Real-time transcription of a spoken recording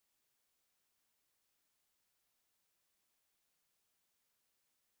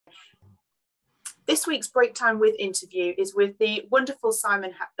This week's Break Time with interview is with the wonderful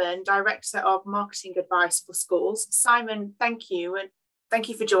Simon Hepburn, Director of Marketing Advice for Schools. Simon, thank you. And thank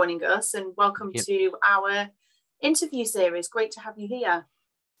you for joining us and welcome to our interview series. Great to have you here.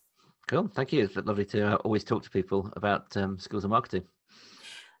 Cool. Thank you. It's lovely to always talk to people about schools and marketing.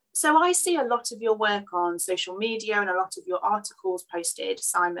 So I see a lot of your work on social media and a lot of your articles posted,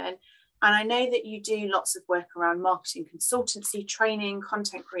 Simon. And I know that you do lots of work around marketing consultancy, training,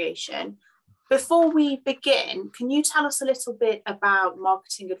 content creation. Before we begin, can you tell us a little bit about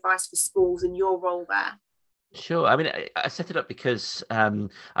marketing advice for schools and your role there? Sure. I mean, I set it up because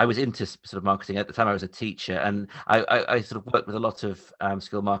I was into sort of marketing at the time. I was a teacher, and I sort of worked with a lot of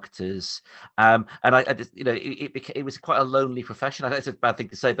school marketers. And I just, it was quite a lonely profession. I know it's a bad thing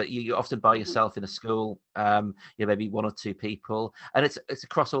to say, but you're often by yourself in a school. Maybe one or two people, and it's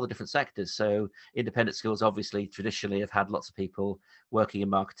across all the different sectors. So independent schools, obviously, traditionally have had lots of people working in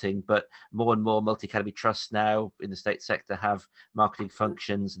marketing, but more and more multi-academy trusts now in the state sector have marketing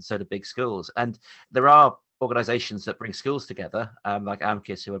functions, and so do big schools. And there are organizations that bring schools together, like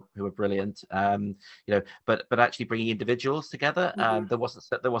AMKIS, who are brilliant, but actually bringing individuals together, there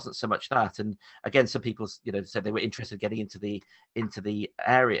wasn't so much that. And again, some people, said they were interested in getting into the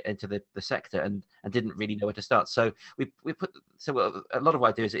area, into the sector, and didn't really know where to start. So we put a lot of what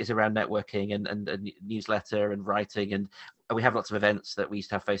I do is around networking and newsletter and writing, and we have lots of events that we used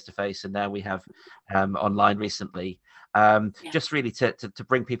to have face to face, and now we have online recently. Just really to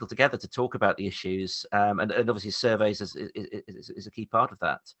bring people together to talk about the issues, and obviously surveys is a key part of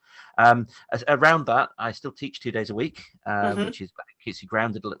that. Around that, I still teach 2 days a week, which keeps you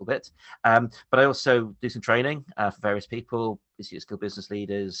grounded a little bit. But I also do some training for various people, school business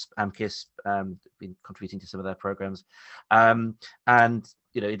leaders, AMKIS, been contributing to some of their programs, and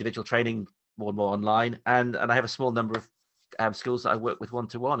individual training more and more online. And I have a small number of schools that I work with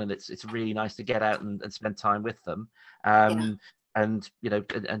one-to-one, and it's really nice to get out and spend time with them, and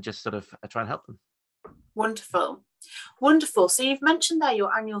just sort of try and help them. Wonderful. So you've mentioned there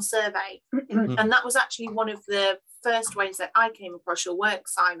your annual survey, and that was actually one of the first ways that I came across your work,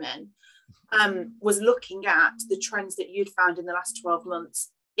 Simon, was looking at the trends that you'd found in the last 12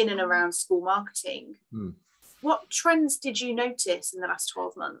 months in and around school marketing. What trends did you notice in the last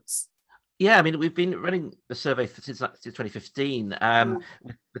 12 months? Yeah, I mean, we've been running the survey since 2015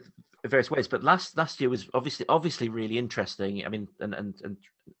 with various ways, but last year was obviously really interesting. I mean,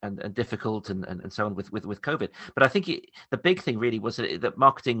 and difficult and so on with COVID. But I think the big thing really was that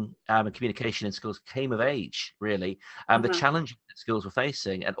marketing and communication in schools came of age. Really, the challenges that schools were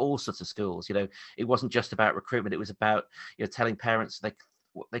facing, and all sorts of schools. It wasn't just about recruitment; it was about telling parents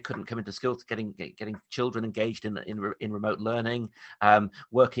they couldn't come into school, to getting children engaged in remote learning,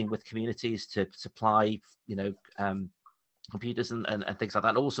 working with communities to supply computers and things like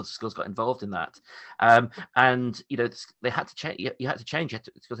that. All sorts of schools got involved in that, and they had to change. You had to change.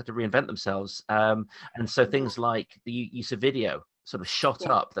 Schools had to reinvent themselves, and so things like the use of video sort of shot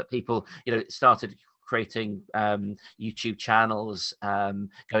up. That people started creating YouTube channels,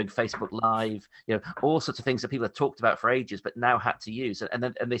 going Facebook Live, all sorts of things that people had talked about for ages, but now had to use,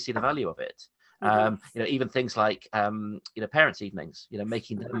 and they see the value of it. Even things like parents' evenings,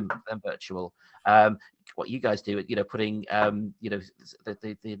 making them virtual. What you guys do, putting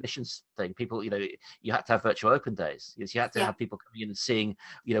the admissions thing. People, you had to have virtual open days. You had to have people coming in and seeing,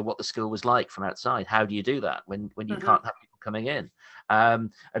 what the school was like from outside. How do you do that when you can't have people coming in?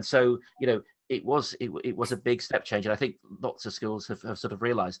 And so, it was a big step change, and I think lots of schools have sort of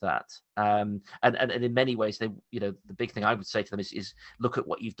realised that. And in many ways, the big thing I would say to them is look at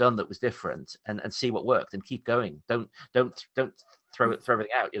what you've done that was different, and see what worked, and keep going. Don't throw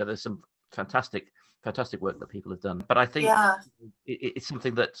everything out. There's some fantastic work that people have done, but I think it's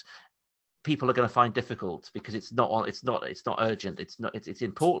something that people are going to find difficult because it's not urgent. It's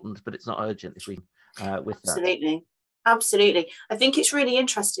important, but it's not urgent. If we with that. Absolutely. I think it's really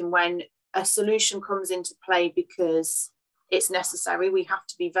interesting when a solution comes into play because it's necessary. We have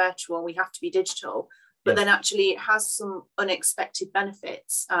to be virtual, we have to be digital, but then actually it has some unexpected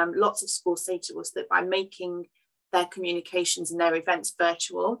benefits. Lots of schools say to us that by making their communications and their events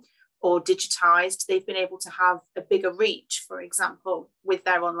virtual or digitized, they've been able to have a bigger reach, for example, with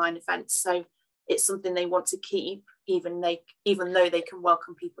their online events. So it's something they want to keep, even though they can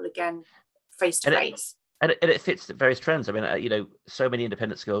welcome people again face to face. And it fits the various trends. I mean, so many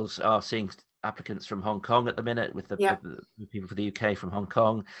independent schools are seeing applicants from Hong Kong at the minute, with the people for the UK from Hong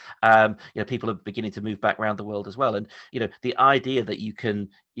Kong. People are beginning to move back around the world as well. And the idea that you can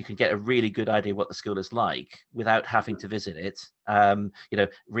you can get a really good idea what the school is like without having to visit it,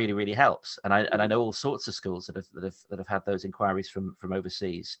 really, really helps. And I know all sorts of schools that have had those inquiries from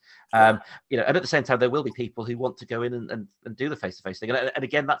overseas. And at the same time, there will be people who want to go in and do the face-to-face thing. And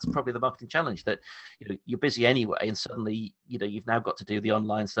again, that's probably the marketing challenge, that you're busy anyway, and suddenly you've now got to do the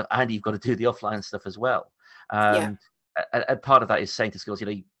online stuff and you've got to do the offline stuff as well. And part of that is saying to schools,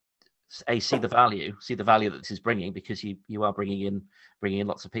 see the value that this is bringing, because you are bringing in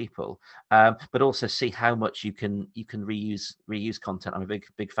lots of people, but also see how much you can reuse content. I'm a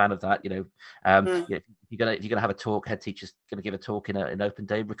big fan of that. If you're gonna have a talk, head teacher's gonna give a talk in an open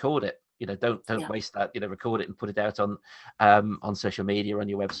day, record it. Don't waste that. Record it and put it out on social media, on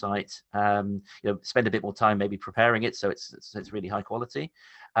your website. Spend a bit more time maybe preparing it so it's really high quality.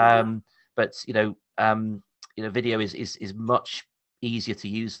 But video is much easier to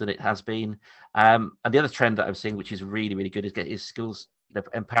use than it has been. And the other trend that I'm seeing, which is really, really good, is schools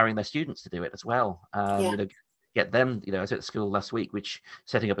empowering their students to do it as well. Get them, I was at the school last week,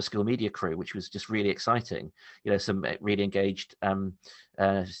 setting up a school media crew, which was just really exciting. Some really engaged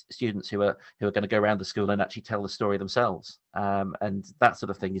students who are going to go around the school and actually tell the story themselves. And that sort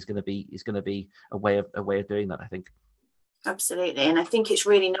of thing is going to be a way of doing that, I think. Absolutely. And I think it's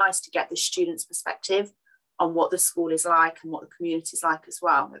really nice to get the students' perspective on what the school is like and what the community is like as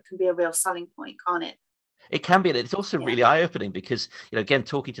well. It can be a real selling point, can't it? It can be, and it's also really eye-opening, because again,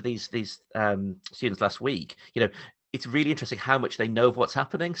 talking to these students last week, it's really interesting how much they know of what's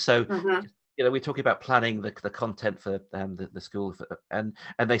happening. So we're talking about planning the content for the school, and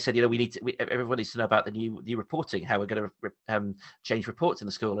they said, everyone needs to know about the new reporting, how we're going to change reports in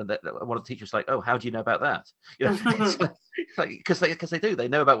the school. And one of the teachers was like, oh, how do you know about that? Because they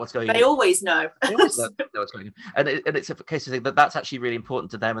know about what's going on. They always know. They always know what's going on. And it's a case of saying that's actually really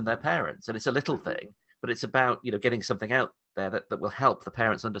important to them and their parents. And it's a little thing, but it's about getting something out there that will help the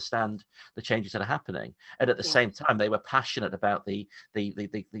parents understand the changes that are happening. And at the same time, they were passionate about the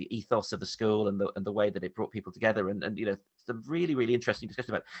ethos of the school and the way that it brought people together. And some really, really interesting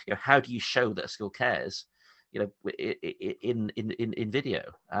discussion about how do you show that a school cares, in video,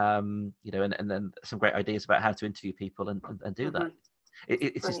 and then some great ideas about how to interview people and do that.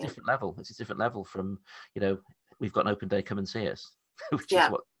 It's a different level. It's a different level from we've got an open day, come and see us, which is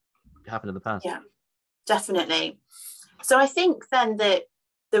what happened in the past. Yeah, definitely. So I think then that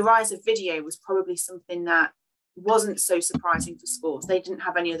the rise of video was probably something that wasn't so surprising for schools. They didn't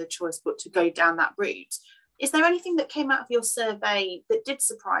have any other choice but to go down that route. Is there anything that came out of your survey that did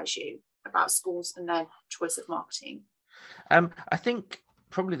surprise you about schools and their choice of marketing? I think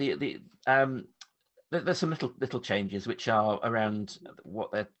probably there's some little changes which are around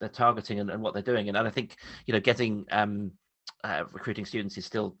what they're targeting and what they're doing, and I think getting recruiting students is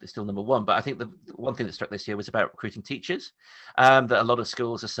still number one. But I think the one thing that struck this year was about recruiting teachers. That a lot of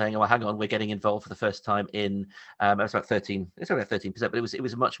schools are saying, "Oh, hang on, we're getting involved for the first time in." It was about 13. It's about 13%, but it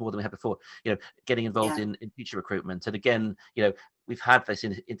was much more than we had before. Getting involved in teacher recruitment, and again, we've had this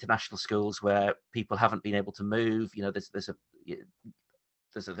in international schools where people haven't been able to move. There's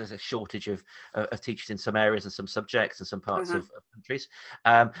a shortage of teachers in some areas and some subjects and some parts of countries,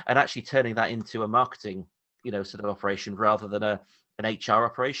 and actually turning that into a marketing sort of operation rather than an HR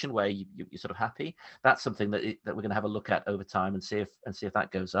operation where you're sort of happy. That's something that we're going to have a look at over time and see if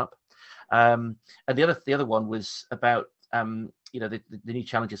that goes up. And the other one was about the new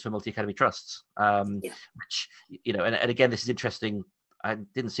challenges for multi-academy trusts, which and again, this is interesting. I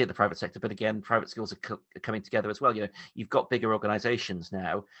didn't see it in the private sector, but again, private schools are coming together as well. You've got bigger organisations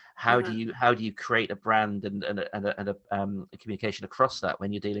now. How do you create a brand and a communication across that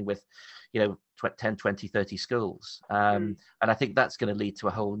when you're dealing with 10, 20, 30 schools? And I think that's going to lead to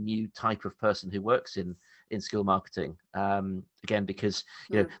a whole new type of person who works in school marketing. Again, because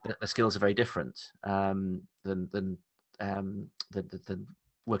the skills are very different than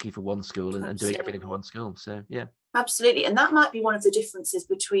working for one school and doing everything for one school. So yeah. Absolutely. And that might be one of the differences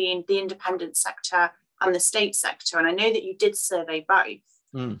between the independent sector and the state sector. And I know that you did survey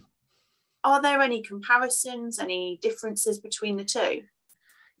both. Are there any comparisons, any differences between the two?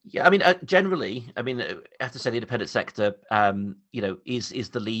 Yeah, I mean, generally, I have to say the independent sector, is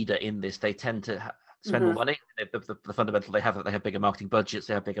the leader in this. They tend to spend more money. The fundamental, they have bigger marketing budgets,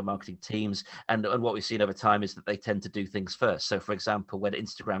 they have bigger marketing teams, and what we've seen over time is that they tend to do things first. So, for example, when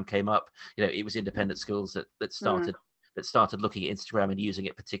Instagram came up, it was independent schools that started looking at Instagram and using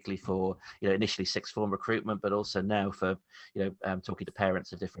it particularly for initially sixth form recruitment, but also now for talking to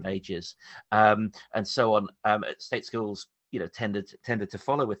parents of different ages, and so on. State schools tended to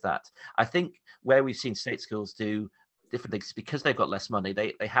follow with that. I think where we've seen state schools do different things because they've got less money.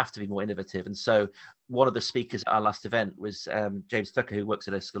 They have to be more innovative. And so one of the speakers at our last event was James Tucker, who works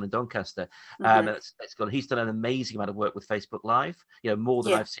at a school in Doncaster. He's done an amazing amount of work with Facebook Live. More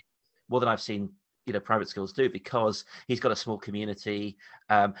than I've seen private schools do, because he's got a small community.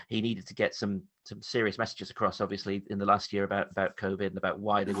 He needed to get some serious messages across, obviously, in the last year about COVID and about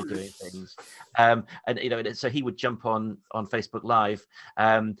why they were doing things. So he would jump on Facebook Live,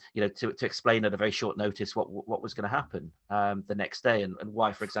 to explain at a very short notice what was going to happen the next day, and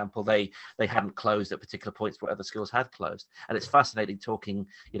why, for example, they hadn't closed at particular points where other schools had closed. And it's fascinating talking,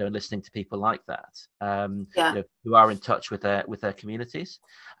 and listening to people like that, who are in touch with their communities.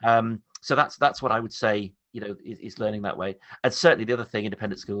 So that's what I would say, is learning that way. And certainly the other thing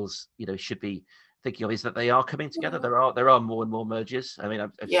independent schools, should be thinking of is that they are coming together. There are more and more mergers. I mean,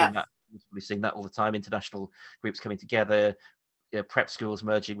 I've seen that. We're seeing that all the time. International groups coming together, prep schools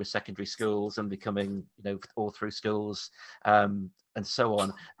merging with secondary schools and becoming, all through schools, and so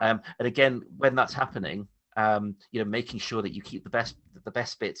on. And again, when that's happening, making sure that you keep the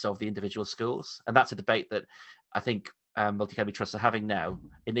best bits of the individual schools. And that's a debate that I think multi-academy trusts are having now.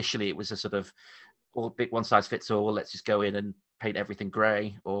 Initially, it was a sort of all big one size fits all. Let's just go in and paint everything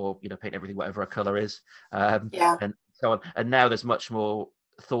grey, or paint everything whatever a colour is, and so on. And now there's much more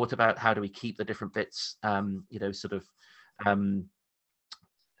thought about how do we keep the different bits,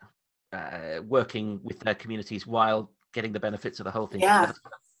 working with their communities while getting the benefits of the whole thing. Yeah,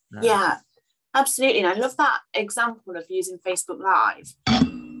 absolutely. And I love that example of using Facebook Live.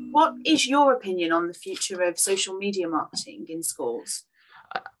 What is your opinion on the future of social media marketing in schools?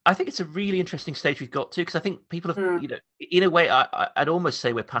 I think it's a really interesting stage we've got to, because I think people have, in a way, I'd almost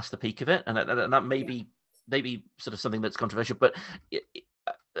say we're past the peak of it, and that may be sort of something that's controversial. But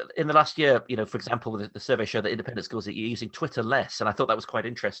in the last year, for example, the survey showed that independent schools are using Twitter less, and I thought that was quite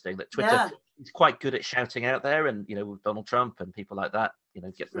interesting. That Twitter is quite good at shouting out there, and with Donald Trump and people like that,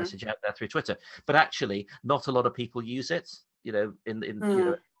 get the message out there through Twitter. But actually, not a lot of people use it.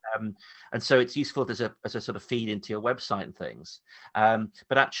 And so it's useful as a sort of feed into your website and things.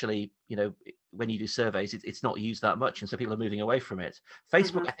 But actually, when you do surveys, it's not used that much, and so people are moving away from it.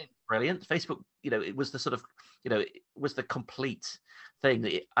 Facebook, I think, is brilliant. Facebook, it was the sort of, it was the complete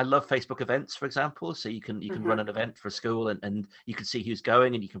thing. I love Facebook events, for example. So you can run an event for a school, and you can see who's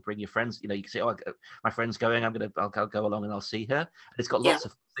going, and you can bring your friends. You can say, oh, my friend's going. I'll go along and I'll see her. And it's got lots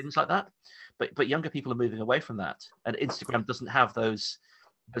of things like that. But younger people are moving away from that, and Instagram doesn't have those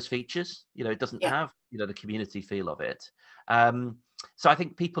features. It doesn't have the community feel of it. So I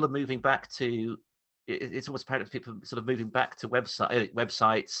think people are moving back to, it's almost apparent that people sort of moving back to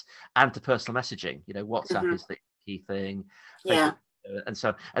websites and to personal messaging. WhatsApp is the key thing.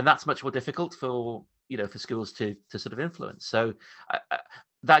 Facebook, and that's much more difficult for for schools to sort of influence. So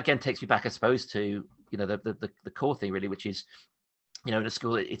that again takes me back, I suppose, to the core thing really, which is in a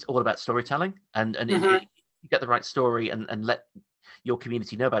school it's all about storytelling, and if you get the right story and let your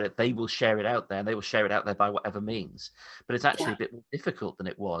community know about it, they will share it out there, and they will share it out there by whatever means. But it's actually a bit more difficult than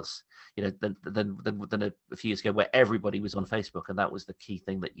it was, than a few years ago, where everybody was on Facebook, and that was the key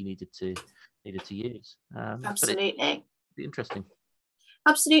thing that you needed to use. Absolutely, but it'd be interesting.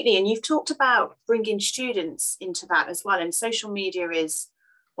 Absolutely, and you've talked about bringing students into that as well. And social media is,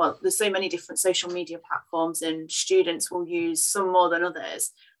 well, there's so many different social media platforms, and students will use some more than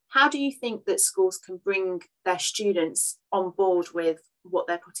others. How do you think that schools can bring their students on board with what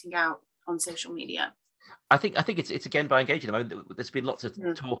they're putting out on social media? I think it's again by engaging them. I mean, there's been lots of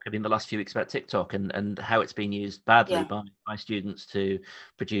talk in the last few weeks about TikTok and how it's been used badly by students to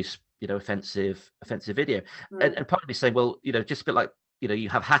produce offensive video, and part of me saying, well, just a bit like you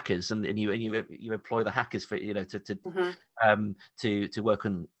have hackers and you employ the hackers for to work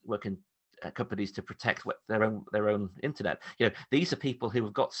in companies to protect their own internet. These are people who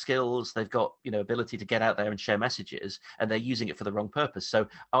have got skills, they've got ability to get out there and share messages, and they're using it for the wrong purpose. So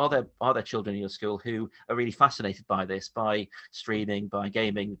are there children in your school who are really fascinated by this, by streaming, by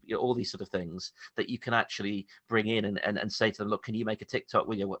gaming, all these sort of things that you can actually bring in and say to them, look, can you make a TikTok?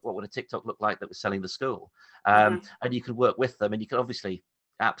 What would a TikTok look like that was selling the school? And you can work with them, and you can obviously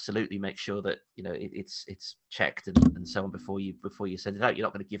absolutely make sure that it's checked and so on before you send it out. You're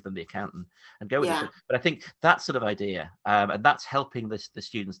not going to give them the account and go with it. But I think that sort of idea, and that's helping the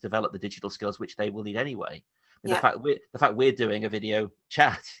students develop the digital skills which they will need anyway. The fact we're doing a video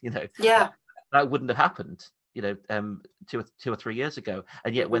chat, that wouldn't have happened 2 or 3 years ago,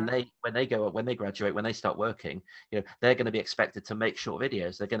 and yet when they graduate, when they start working, they're going to be expected to make short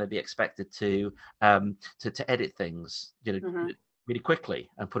videos. They're going to be expected to edit things really quickly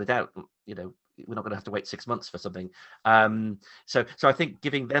and put it out we're not going to have to wait 6 months for something. So I think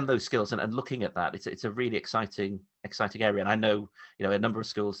giving them those skills and looking at that, it's a really exciting area. And I know, a number of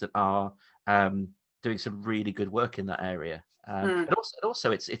schools that are doing some really good work in that area. And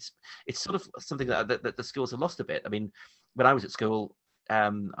also it's sort of something that the schools have lost a bit. I mean, when I was at school,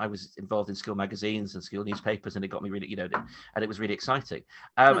 I was involved in school magazines and school newspapers, and it got me really, and it was really exciting.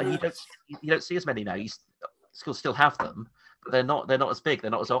 And you don't see as many now. Schools still have them, but they're not as big.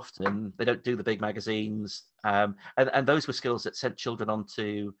 They're not as often. They don't do the big magazines. And those were skills that sent children on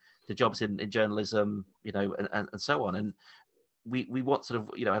to jobs in journalism, and so on. And we want sort of,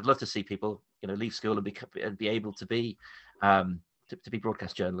 I'd love to see people, leave school and be able to be to be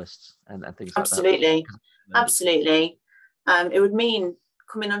broadcast journalists and things like that. Absolutely. It would mean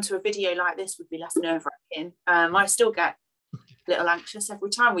coming onto a video like this would be less nerve-wracking. I still get a little anxious every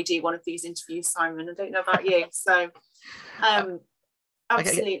time we do one of these interviews, Simon. I don't know about you. So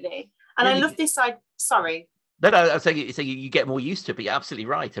absolutely. And I love this side. Sorry. No, I'm saying you get more used to it, but you're absolutely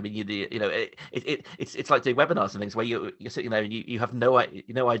right. I mean, it's like doing webinars and things where you're sitting there and you have no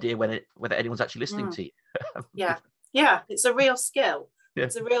idea whether anyone's actually listening to you. Yeah, it's a real skill. Yeah.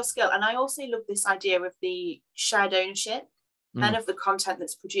 It's a real skill. And I also love this idea of the shared ownership and of the content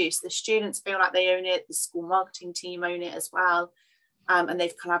that's produced. The students feel like they own it, the school marketing team own it as well, and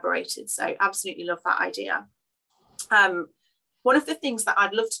they've collaborated. So absolutely love that idea. One of the things that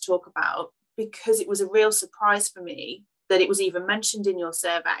I'd love to talk about, because it was a real surprise for me that it was even mentioned in your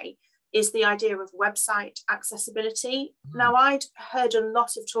survey, is the idea of website accessibility. Now, I'd heard a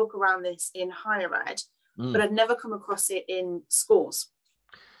lot of talk around this in higher ed, but I'd never come across it in schools.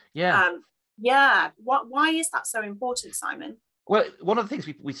 Yeah. Why is that so important, Simon? Well, one of the things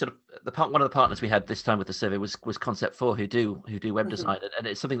we sort of one of the partners we had this time with the survey was Concept 4, who do web design, and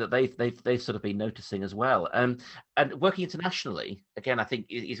it's something that they've sort of been noticing as well. And working internationally, again, I think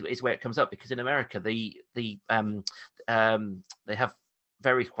is where it comes up, because in America they have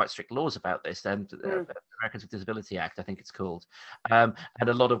quite strict laws about this, and Americans with Disability Act, I think it's called, and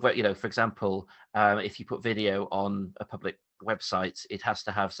a lot of, for example, if you put video on a public website, it has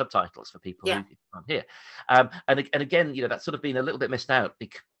to have subtitles for people who can't hear, and again, that's sort of been a little bit missed out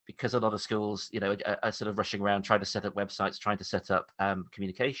because a lot of schools, are sort of rushing around trying to set up websites, trying to set up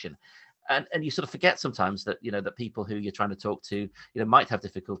communication. And you sort of forget sometimes that that people who you're trying to talk to might have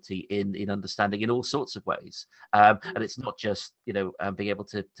difficulty in understanding in all sorts of ways, and it's not just being able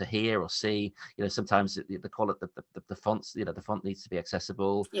to hear or see. Sometimes the quality, the fonts, the font needs to be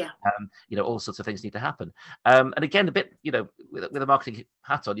accessible. All sorts of things need to happen. And again, a bit with a marketing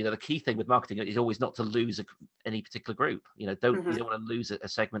hat on, the key thing with marketing is always not to lose any particular group. You don't want to lose a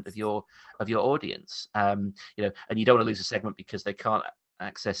segment of your audience. And you don't want to lose a segment because they can't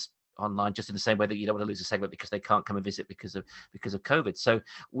access online, just in the same way that you don't want to lose a segment because they can't come and visit because of COVID. So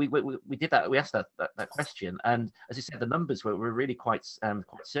we did that. We asked that question, and as you said, the numbers were really quite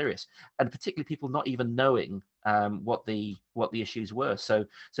serious, and particularly people not even knowing what the issues were. So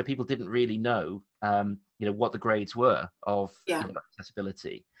people didn't really know what the grades were of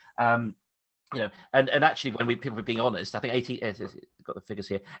accessibility. And actually, when people were being honest, I think 18, got the figures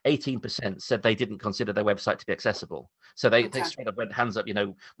here, 18% said they didn't consider their website to be accessible. So they straight up went hands up,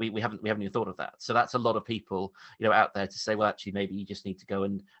 we haven't even thought of that. So that's a lot of people, out there to say, well, actually, maybe you just need to go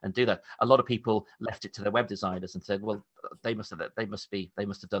and do that. A lot of people left it to their web designers and said, well, they must have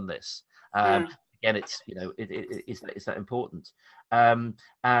done this. Again, it's is that important? And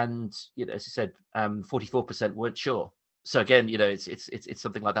as you said, 44% weren't sure. So again, it's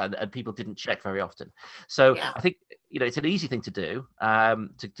something like that, and people didn't check very often. So I think it's an easy thing to do,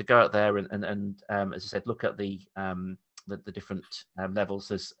 to go out there and as I said, look at the different levels.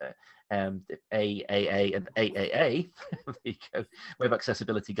 There's AAA and AAA, there you go, Web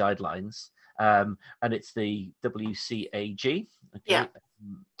Accessibility Guidelines, and it's the WCAG.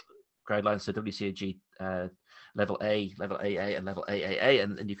 Guidelines, so WCAG level A, level AA, and level AAA,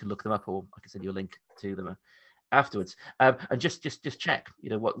 and you can look them up, or I can send you a link to them afterwards, and just check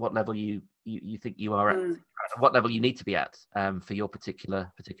what level you think you are at, what level you need to be at for your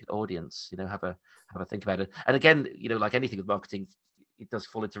particular audience. Have a think about it. And again, like anything with marketing, it does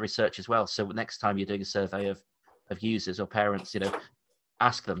fall into research as well. So next time you're doing a survey of users or parents,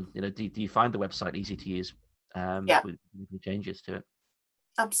 ask them, do you find the website easy to use with changes to it?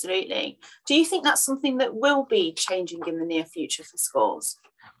 Absolutely. Do you think that's something that will be changing in the near future for schools?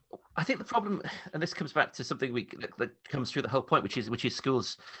 I think the problem, and this comes back to something that comes through the whole point, which is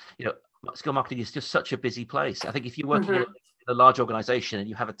schools. School marketing is just such a busy place. I think if you're working a large organization and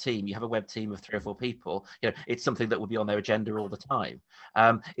you have a team, you have a web team of 3 or 4 people, it's something that will be on their agenda all the time.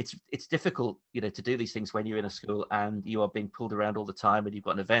 It's difficult, to do these things when you're in a school and you are being pulled around all the time, and you've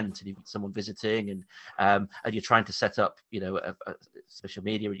got an event and you've got someone visiting, and you're trying to set up, a social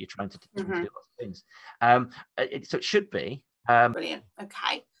media, and you're trying to do lots of things. So it should be. Brilliant.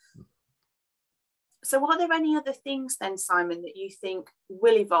 Okay. So are there any other things then, Simon, that you think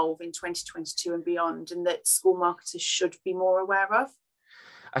will evolve in 2022 and beyond, and that school marketers should be more aware of?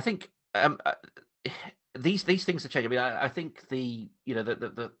 I think these things are changing. I mean, I think the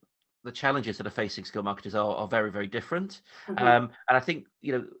challenges that are facing school marketers are very, very different. And I think,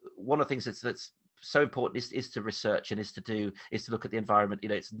 one of the things that's so important is to research, and is to look at the environment.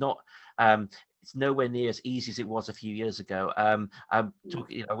 It's not it's nowhere near as easy as it was a few years ago. I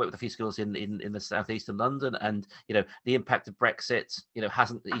work with a few schools in the southeast of London, and the impact of Brexit,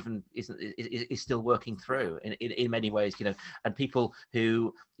 is still working through in many ways. And people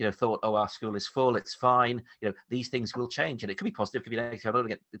who thought, oh, our school is full, it's fine. These things will change, and it could be positive, it could be negative. I don't want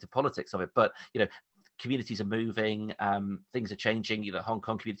to get into politics of it, but communities are moving, things are changing, the Hong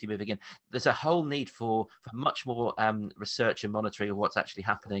Kong community moving in. There's a whole need for much more research and monitoring of what's actually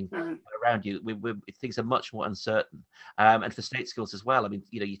happening around you. Things are much more uncertain. And for state schools as well. I mean,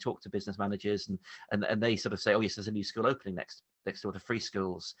 you talk to business managers and they sort of say, oh yes, there's a new school opening next door to free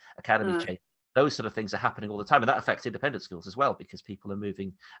schools, academy change. Those sort of things are happening all the time, and that affects independent schools as well, because people are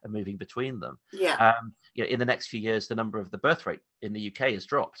moving between them. In the next few years, the number of the birth rate in the UK has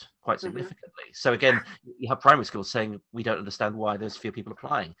dropped quite significantly. So again, you have primary schools saying, we don't understand why there's fewer people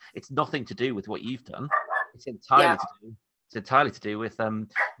applying. It's nothing to do with what you've done. It's entirely to do with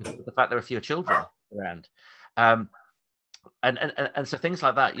the fact there are fewer children around. And so things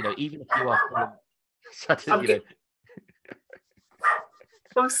like that, even if you are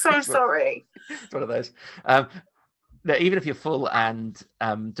I'm so sorry. It's one of those. Even if you're full and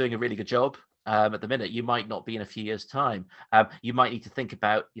doing a really good job at the minute, you might not be in a few years' time. You might need to think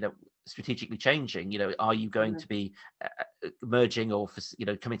about, strategically changing. Are you going to be merging or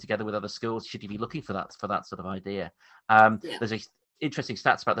coming together with other schools? Should you be looking for that sort of idea? There's interesting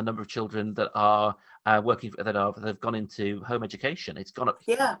stats about the number of children that are that have gone into home education. It's gone up.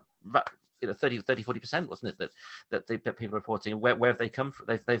 30-40%, wasn't it, that people are reporting? Where have they come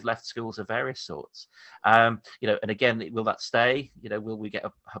from? They've left schools of various sorts. And again, will that stay? Will we get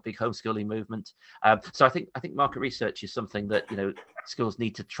a big homeschooling movement? So I think market research is something that schools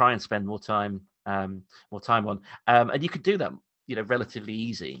need to try and spend more time on. And you could do that relatively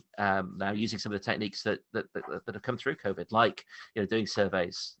easy now, using some of the techniques that have come through COVID, like doing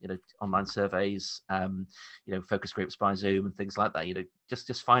surveys, online surveys, focus groups by Zoom and things like that.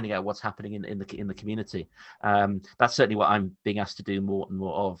 Just finding out what's happening in the community. That's certainly what I'm being asked to do more and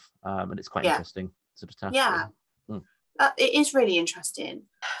more of, and it's quite interesting sort of task. It is really interesting.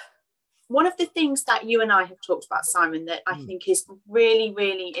 One of the things that you and I have talked about, Simon, that I think is really,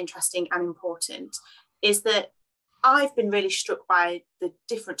 really interesting and important is that I've been really struck by the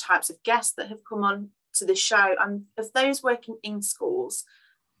different types of guests that have come on to the show, and of those working in schools,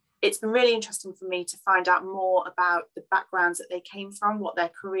 it's been really interesting for me to find out more about the backgrounds that they came from, what their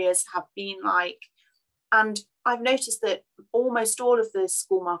careers have been like. And I've noticed that almost all of the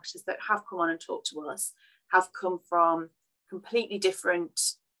school marketers that have come on and talked to us have come from completely different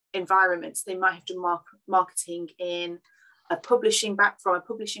environments. They might have done marketing in from a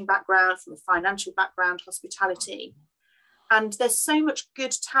publishing background, from a financial background, hospitality. And there's so much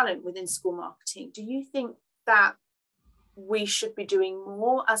good talent within school marketing. Do you think that we should be doing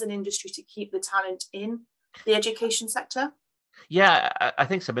more as an industry to keep the talent in the education sector? Yeah, I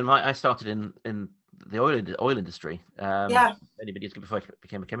think so. I mean, I started in the oil industry. Many years ago before I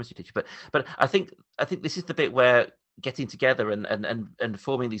became a chemistry teacher. But I think this is the bit where getting together and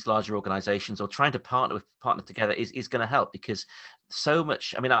forming these larger organizations, or trying to partner together, is going to help, because so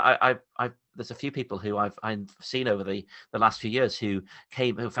much. I mean, I there's a few people who I've seen over the last few years who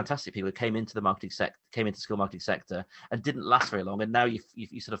fantastic people who came into the marketing sector, came into school marketing sector, and didn't last very long. And now you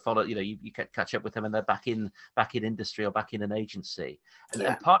sort of follow, you catch up with them, and they're back in industry or back in an agency.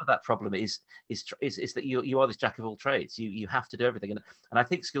 And part of that problem is that you are this jack of all trades. You have to do everything. And I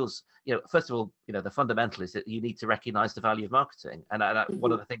think schools, first of all, the fundamental is that you need to recognize the value of marketing. And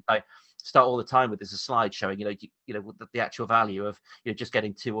one of the things I start all the time with is a slide showing, the actual value of just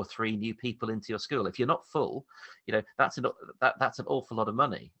getting 2 or 3 new people into your school. If you're not full, that's an awful lot of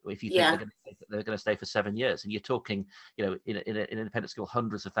money. If you think they're going to stay for 7 years, and you're talking, in an independent school,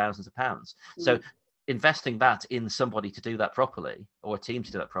 hundreds of thousands of pounds. So investing that in somebody to do that properly, or a team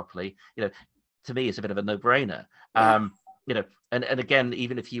to do that properly, to me is a bit of a no-brainer. and again,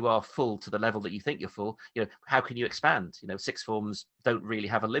 even if you are full to the level that you think you're full, how can you expand? Sixth forms don't really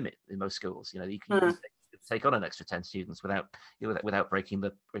have a limit in most schools. You can take on an extra 10 students without breaking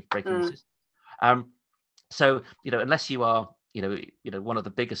the system. So unless you are one of the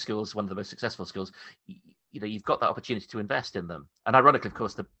bigger schools, one of the most successful schools, you've got that opportunity to invest in them. And ironically, of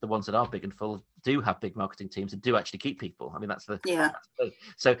course, the ones that are big and full do have big marketing teams and do actually keep people. I mean, that's the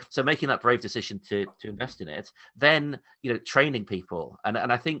so making that brave decision to invest in it, then training people, and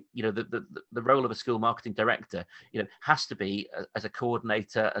I think the role of a school marketing director has to be as a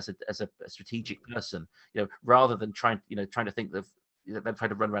coordinator, as a strategic person, rather than trying to think of them trying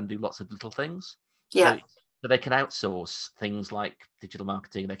to run around and do lots of little things. So they can outsource things like digital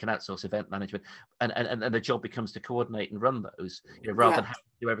marketing, they can outsource event management, and the job becomes to coordinate and run those, rather than having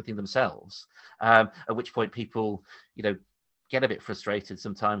to do everything themselves. At which point people, get a bit frustrated.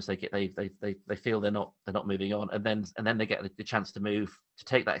 Sometimes they feel they're not moving on, and then they get the chance to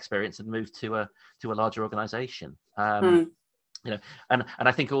take that experience and move to a larger organization. And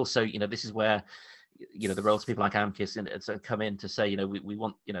I think also, this is where the roles of people like AMCIS and come in to say, we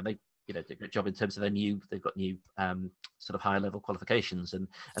want, they do a good job in terms of they've got new sort of higher level qualifications, and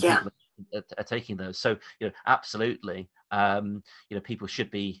people are taking those. So absolutely, people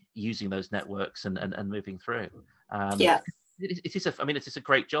should be using those networks and moving through. It is a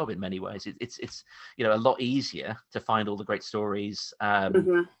great job in many ways. It's a lot easier to find all the great stories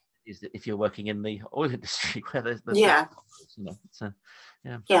is if you're working in the oil industry where there's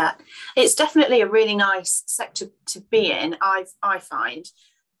it's definitely a really nice sector to be in. I find.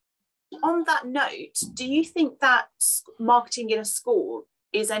 On that note, do you think that marketing in a school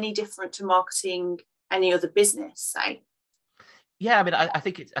is any different to marketing any other business, say? Yeah, I mean, I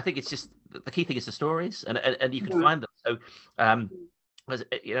think it's just the key thing is the stories, and you can find them. So, I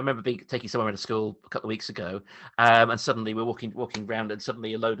remember taking someone into school a couple of weeks ago, and suddenly we're walking around, and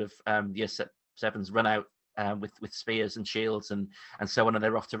suddenly a load of year sevens run out with spears and shields and so on, and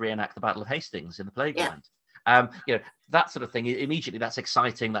they're off to reenact the Battle of Hastings in the playground. That sort of thing, immediately that's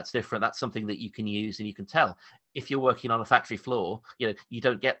exciting, that's different, that's something that you can use and you can tell. If you're working on a factory floor, you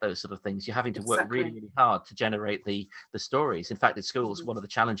don't get those sort of things. You're having to work really, really hard to generate the stories. In fact, in schools, one of the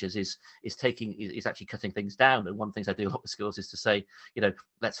challenges is actually cutting things down. And one of the things I do a lot with schools is to say,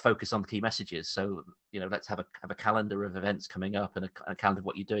 let's focus on the key messages. So, let's have a calendar of events coming up and a calendar of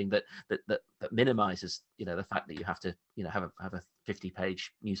what you're doing that minimizes, the fact that you have to, have a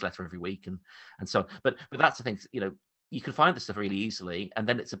 50-page newsletter every week and so on. But that's the thing, you can find this stuff really easily, and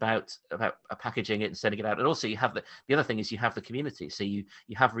then it's about packaging it and sending it out. And also you have the other thing is you have the community. So you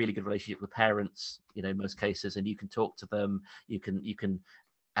have really good relationship with parents, in most cases, and you can talk to them. You can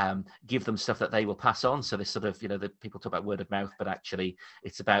give them stuff that they will pass on. So this sort of, the people talk about word of mouth, but actually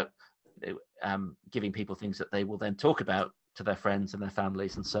it's about giving people things that they will then talk about to their friends and their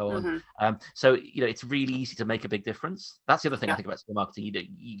families and so on. So it's really easy to make a big difference. That's the other thing I think about school marketing.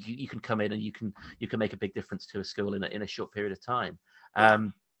 You can come in and you can make a big difference to a school in a short period of time.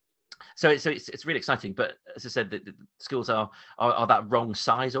 So it's really exciting. But as I said, the schools are that wrong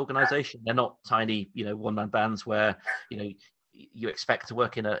size organization. They're not tiny, one-man bands where you expect to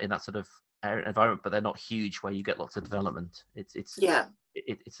work in that sort of environment, but they're not huge where you get lots of development. It's the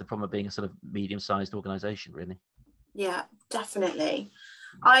problem of being a sort of medium-sized organization, really. Yeah, definitely.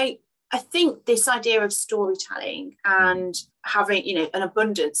 I think this idea of storytelling and having, an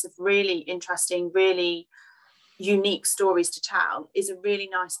abundance of really interesting, really unique stories to tell is a really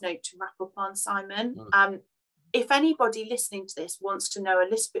nice note to wrap up on, Simon. If anybody listening to this wants to know a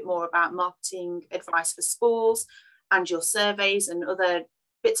little bit more about marketing advice for schools and your surveys and other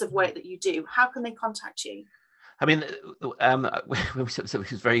bits of work that you do, how can they contact you? I mean, it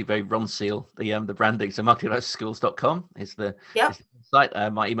was very, very Ron Seal, the branding. So marketingadviceforschools.com is the site.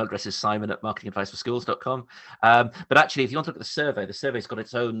 My email address is simon@marketingadviceforschools.com. But actually, if you want to look at the survey's got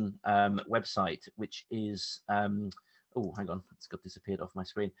its own website, which is, hang on, it's got disappeared off my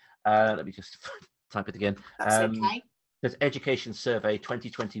screen. Let me just type it again. That's okay. It's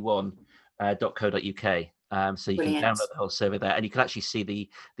educationsurvey2021.co.uk. So you Brilliant. Can download the whole survey there, and you can actually see the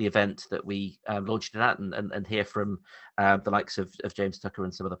event that we launched it at, and hear from the likes of James Tucker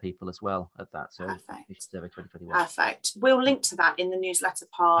and some other people as well at that. So Survey 2021. Perfect. We'll link to that in the newsletter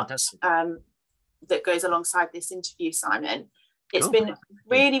part that goes alongside this interview, Simon. It's been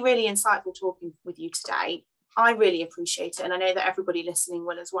really, really insightful talking with you today. I really appreciate it, and I know that everybody listening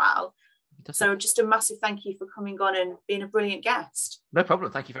will as well. So just a massive thank you for coming on and being a brilliant guest. No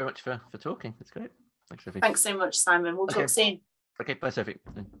problem. Thank you very much for talking. It's great. Thanks, Sophie. Thanks so much, Simon. We'll talk soon. Okay, bye, Sophie.